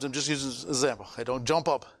doing that. I'm just using an example. Okay, don't jump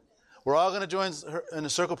up. We're all going to join in a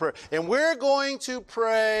circle of prayer. And we're going to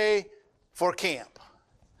pray for camp.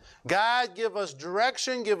 God, give us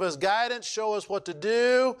direction, give us guidance, show us what to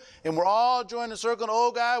do. And we're all joining the circle. And,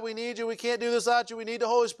 oh, God, we need you. We can't do this without you. We need the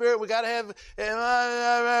Holy Spirit. We got to have,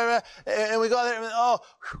 and we go there, and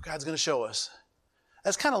God's going to show us.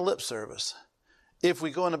 That's kind of lip service if we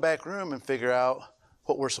go in the back room and figure out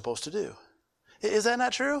what we're supposed to do. Is that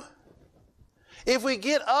not true? If we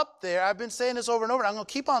get up there, I've been saying this over and over, and I'm going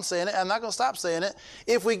to keep on saying it, I'm not going to stop saying it.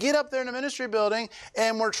 If we get up there in the ministry building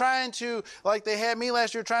and we're trying to, like they had me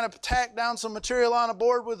last year, trying to tack down some material on a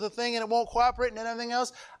board with the thing and it won't cooperate and everything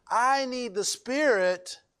else, I need the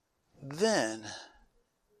Spirit then.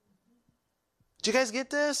 Do you guys get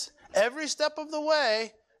this? Every step of the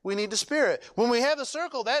way, we need the Spirit. When we have the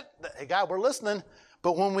circle, hey, God, we're listening.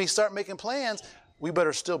 But when we start making plans, we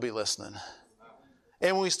better still be listening.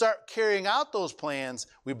 And when we start carrying out those plans,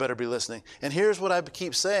 we better be listening. And here's what I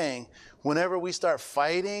keep saying. Whenever we start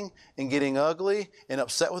fighting and getting ugly and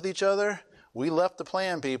upset with each other, we left the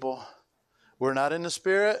plan, people. We're not in the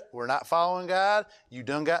Spirit. We're not following God. You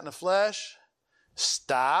done got in the flesh.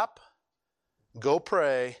 Stop. Go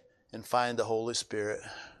pray and find the Holy Spirit.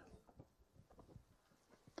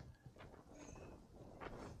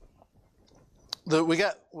 We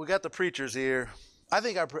got the preachers here. I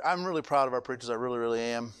think I'm really proud of our preachers. I really, really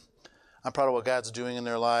am. I'm proud of what God's doing in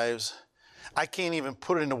their lives. I can't even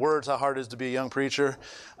put it into words how hard it is to be a young preacher.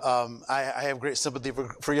 I have great sympathy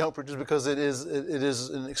for young preachers because it is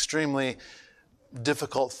an extremely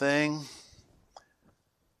difficult thing.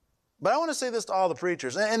 But I want to say this to all the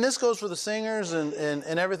preachers, and this goes for the singers and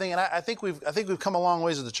everything. And I think we've come a long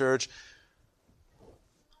ways as the church.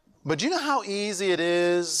 But do you know how easy it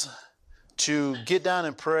is to get down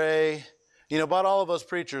and pray? You know, about all of us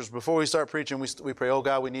preachers, before we start preaching, we pray, oh,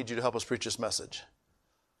 God, we need you to help us preach this message.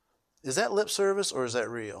 Is that lip service or is that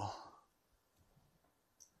real?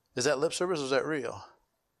 Is that lip service or is that real?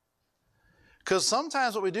 Because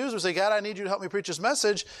sometimes what we do is we say, God, I need you to help me preach this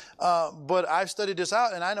message, but I've studied this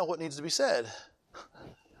out and I know what needs to be said.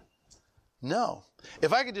 No.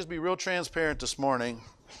 If I could just be real transparent this morning,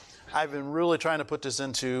 I've been really trying to put this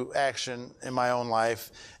into action in my own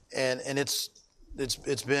life, and it's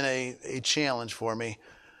been a challenge for me.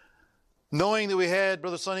 Knowing that we had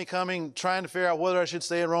Brother Sonny coming, trying to figure out whether I should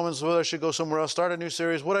stay in Romans, whether I should go somewhere else, start a new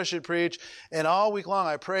series, what I should preach, and all week long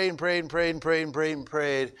I prayed and prayed and prayed and prayed and prayed and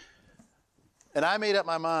prayed, and I made up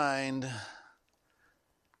my mind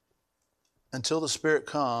until the Spirit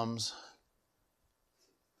comes,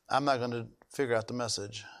 I'm not going to figure out the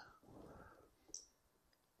message.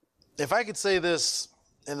 If I could say this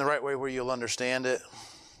in the right way where you'll understand it,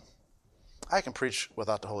 I can preach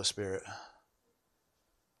without the Holy Spirit.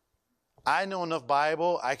 I know enough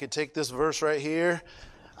Bible. I could take this verse right here.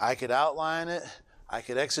 I could outline it. I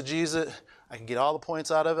could exegese it. I could get all the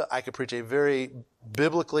points out of it. I could preach a very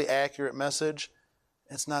biblically accurate message.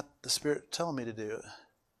 It's not the Spirit telling me to do it.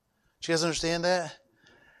 Do you guys understand that?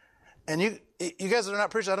 And you guys that are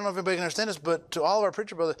not preachers, I don't know if anybody can understand this, but to all of our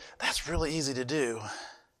preacher brothers, that's really easy to do.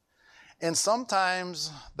 And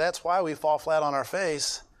sometimes that's why we fall flat on our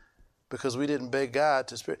face, because we didn't beg God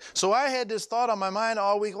to Spirit. So I had this thought on my mind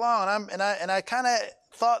all week long, and I kind of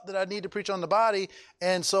thought that I need to preach on the body,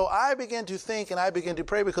 and so I began to think and I began to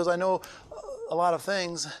pray because I know a lot of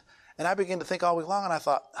things, and I began to think all week long, and I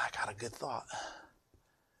thought, I got a good thought,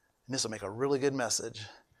 and this will make a really good message,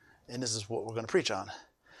 and this is what we're going to preach on.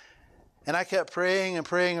 And I kept praying and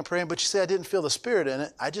praying and praying, but you see, I didn't feel the Spirit in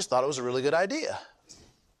it. I just thought it was a really good idea.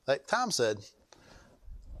 Like Tom said,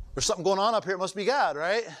 there's something going on up here. It must be God,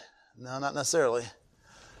 right? No, not necessarily.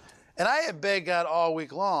 And I had begged God all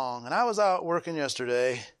week long, and I was out working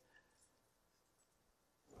yesterday,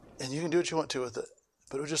 and you can do what you want to with it,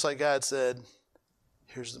 but it was just like God said,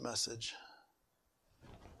 here's the message.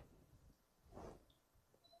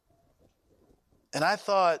 And I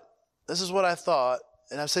thought, this is what I thought,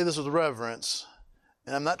 and I say this with reverence,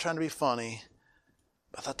 and I'm not trying to be funny,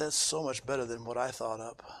 but I thought that's so much better than what I thought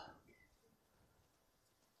up.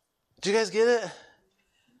 Do you guys get it?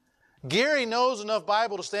 Gary knows enough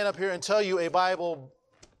Bible to stand up here and tell you a Bible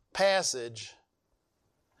passage.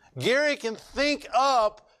 Gary can think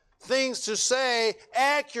up things to say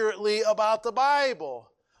accurately about the Bible.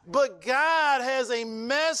 But God has a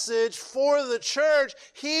message for the church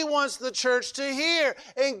He wants the church to hear.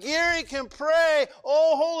 And Gary can pray,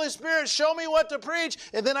 oh, Holy Spirit, show me what to preach.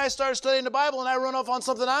 And then I start studying the Bible and I run off on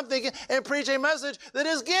something I'm thinking and preach a message that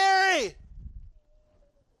is Gary.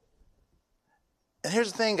 And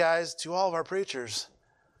here's the thing, guys, to all of our preachers.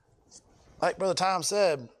 Like Brother Tom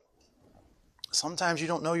said, sometimes you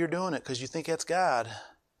don't know you're doing it because you think it's God.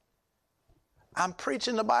 I'm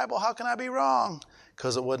preaching the Bible. How can I be wrong?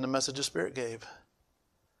 Because it wasn't a message the Spirit gave.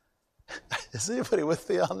 Is anybody with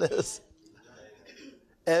me on this?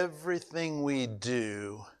 Everything we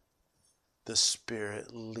do, the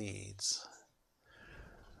Spirit leads.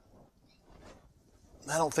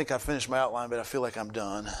 I don't think I finished my outline, but I feel like I'm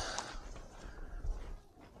done.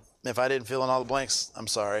 If I didn't fill in all the blanks, I'm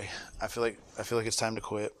sorry. I feel like it's time to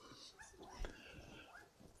quit.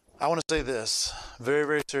 I want to say this very,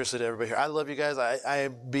 very seriously to everybody here. I love you guys. I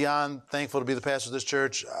am beyond thankful to be the pastor of this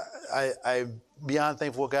church. I'm beyond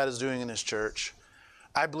thankful what God is doing in this church.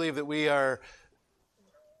 I believe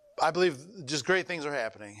just great things are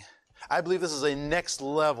happening. I believe this is a next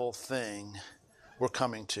level thing we're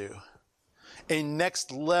coming to. A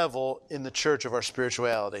next level in the church of our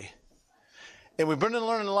spirituality. And we've been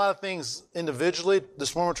learning a lot of things individually.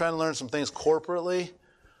 This morning we're trying to learn some things corporately.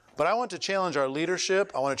 But I want to challenge our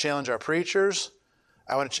leadership. I want to challenge our preachers.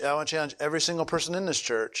 I want to challenge every single person in this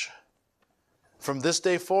church. From this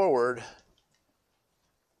day forward,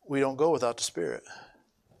 we don't go without the Spirit.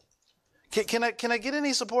 Can I get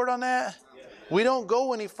any support on that? Yeah. We don't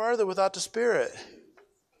go any further without the Spirit.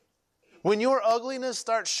 When your ugliness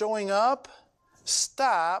starts showing up,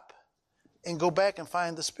 stop and go back and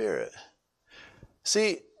find the Spirit.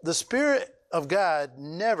 See, the Spirit of God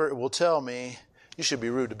never will tell me, you should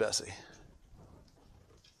be rude to Bessie.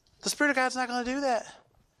 The Spirit of God's not going to do that.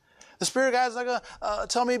 The Spirit of God's not going to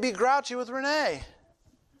tell me to be grouchy with Renee.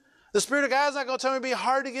 The Spirit of God's not going to tell me to be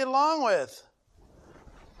hard to get along with.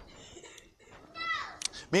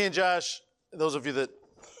 Me and Josh, those of you that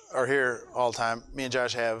are here all the time, me and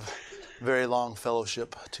Josh have very long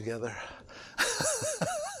fellowship together.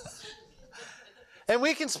 And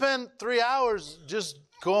we can spend 3 hours just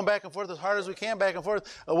going back and forth as hard as we can, back and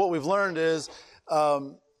forth. What we've learned is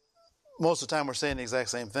most of the time we're saying the exact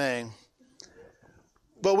same thing.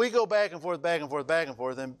 But we go back and forth,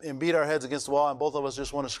 and beat our heads against the wall, and both of us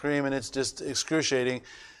just want to scream, and it's just excruciating.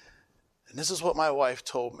 And this is what my wife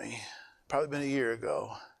told me, probably been a year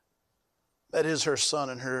ago. That is her son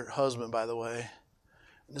and her husband, by the way.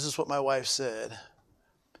 And this is what my wife said.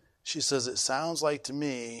 She says, it sounds like to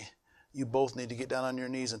me you both need to get down on your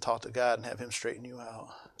knees and talk to God and have him straighten you out.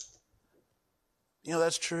 You know,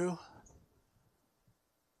 that's true.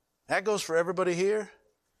 That goes for everybody here.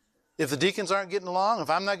 If the deacons aren't getting along, if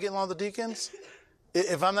I'm not getting along with the deacons,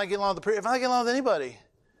 if I'm not getting along with the priest, if I'm not getting along with anybody,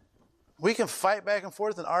 we can fight back and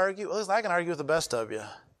forth and argue. At least I can argue with the best of you.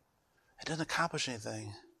 It doesn't accomplish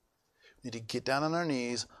anything. We need to get down on our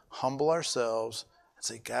knees, humble ourselves, and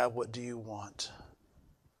say, God, what do you want?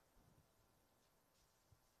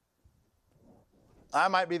 I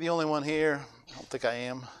might be the only one here. I don't think I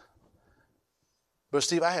am. But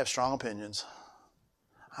Steve, I have strong opinions.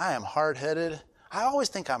 I am hard-headed. I always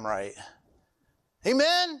think I'm right.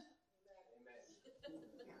 Amen?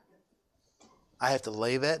 I have to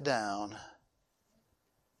lay that down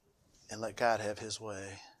and let God have his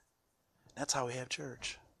way. That's how we have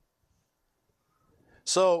church.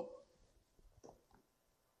 So,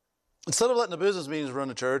 instead of letting the business meetings run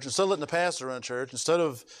the church, instead of letting the pastor run the church, instead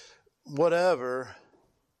of whatever,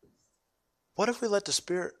 what if we let the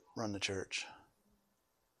Spirit run the church?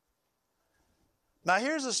 Now,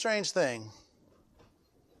 here's the strange thing.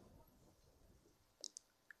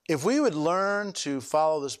 If we would learn to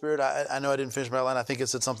follow the Spirit, I know I didn't finish my line. I think it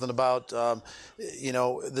said something about,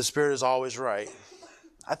 the Spirit is always right.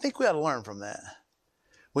 I think we ought to learn from that.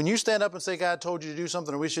 When you stand up and say, God told you to do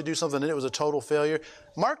something or we should do something and it was a total failure,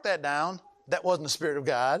 mark that down. That wasn't the Spirit of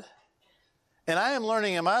God. And I am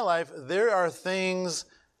learning in my life, there are things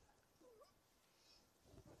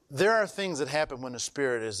that happen when the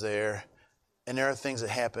Spirit is there, and there are things that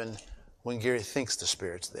happen when Gary thinks the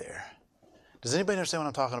Spirit's there. Does anybody understand what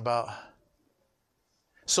I'm talking about?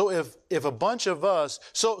 So if a bunch of us,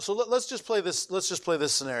 let's just play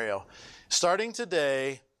this scenario. Starting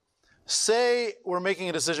today, say we're making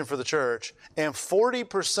a decision for the church, and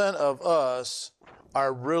 40% of us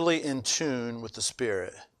are really in tune with the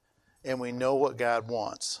Spirit, and we know what God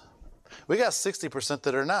wants. We got 60%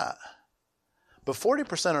 that are not. But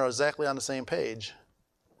 40% are exactly on the same page.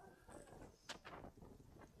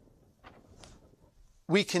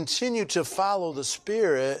 We continue to follow the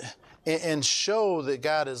Spirit and show that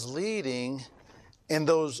God is leading, and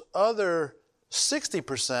those other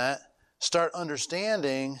 60% start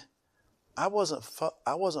understanding, I wasn't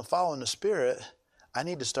following the Spirit. I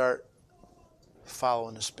need to start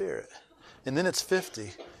following the Spirit. And then it's 50,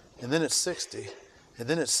 and then it's 60, and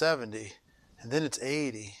then it's 70, and then it's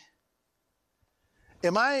 80.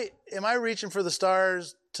 Am I reaching for the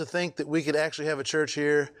stars to think that we could actually have a church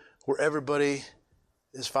here where everybody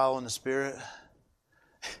is following the Spirit?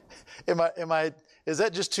 Is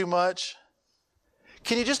that just too much?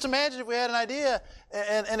 Can you just imagine if we had an idea,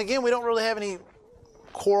 and again, we don't really have any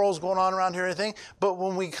quarrels going on around here or anything, but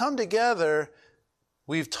when we come together,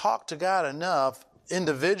 we've talked to God enough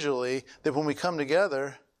individually that when we come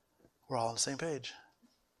together, we're all on the same page.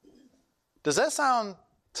 Does that sound...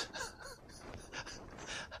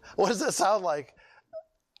 What does that sound like?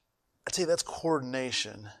 I tell you, that's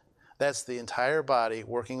coordination. That's the entire body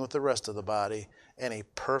working with the rest of the body in a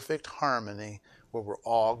perfect harmony where we're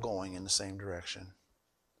all going in the same direction.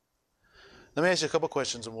 Let me ask you a couple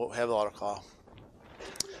questions and we'll have the altar call.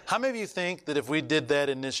 How many of you think that if we did that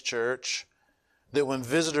in this church, that when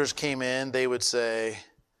visitors came in, they would say,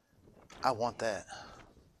 I want that?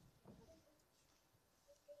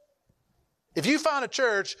 If you found a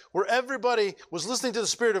church where everybody was listening to the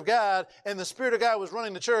Spirit of God and the Spirit of God was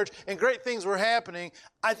running the church and great things were happening,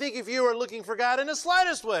 I think if you were looking for God in the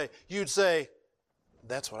slightest way, you'd say,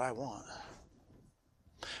 that's what I want.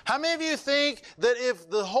 How many of you think that if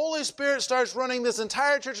the Holy Spirit starts running this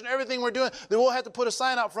entire church and everything we're doing, that we'll have to put a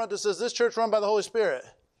sign out front that says, this church run by the Holy Spirit?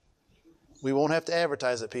 We won't have to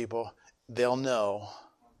advertise it, people. They'll know.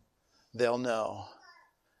 They'll know.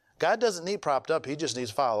 God doesn't need propped up. He just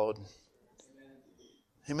needs followed.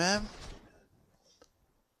 Amen?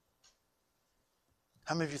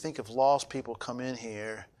 How many of you think if lost people come in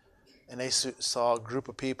here and they saw a group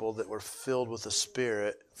of people that were filled with the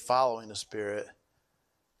Spirit, following the Spirit,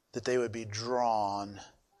 that they would be drawn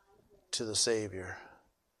to the Savior?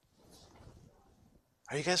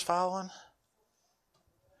 Are you guys following?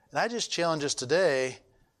 And I just challenge us today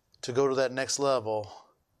to go to that next level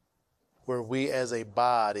where we as a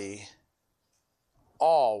body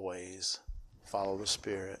always follow the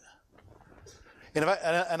Spirit. And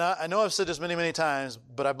I know I've said this many, many times,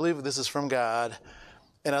 but I believe this is from God.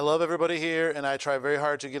 And I love everybody here, and I try very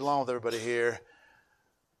hard to get along with everybody here.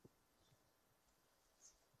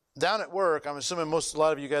 down at work, I'm assuming a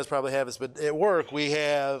lot of you guys probably have this, but at work we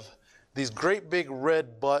have these great big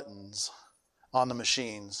red buttons on the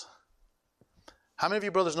machines. How many of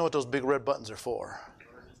you brothers know what those big red buttons are for?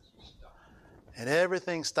 And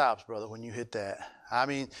everything stops, brother, when you hit that. I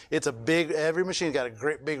mean, every machine's got a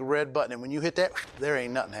great big red button, and when you hit that, there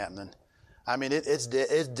ain't nothing happening. I mean, it's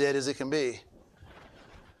dead as it can be.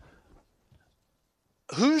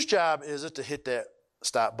 Whose job is it to hit that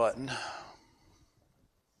stop button?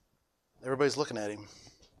 Everybody's looking at him.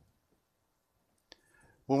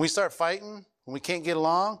 When we start fighting, when we can't get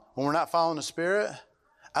along, when we're not following the Spirit,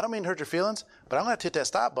 I don't mean to hurt your feelings, but I'm going to hit that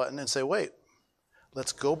stop button and say, wait,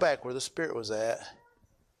 let's go back where the Spirit was at,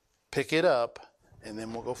 pick it up, and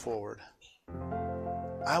then we'll go forward.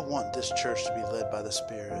 I want this church to be led by the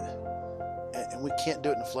Spirit. And we can't do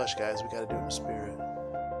it in the flesh, guys. We got to do it in the Spirit.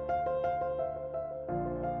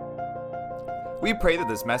 We pray that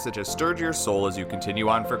this message has stirred your soul as you continue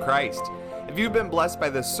on for Christ. If you've been blessed by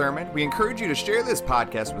this sermon, we encourage you to share this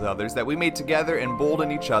podcast with others that we may together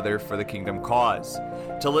embolden each other for the kingdom cause.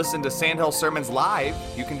 To listen to Sandhill Sermons live,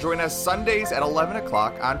 you can join us Sundays at 11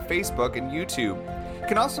 o'clock on Facebook and YouTube. You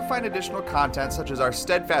can also find additional content such as our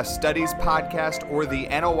Steadfast Studies podcast or the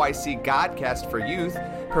NOYC Godcast for Youth,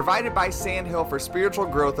 provided by Sandhill for spiritual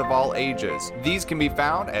growth of all ages. These can be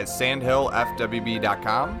found at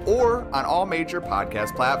sandhillfwb.com or on all major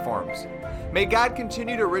podcast platforms. May God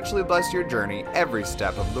continue to richly bless your journey every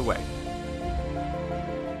step of the way.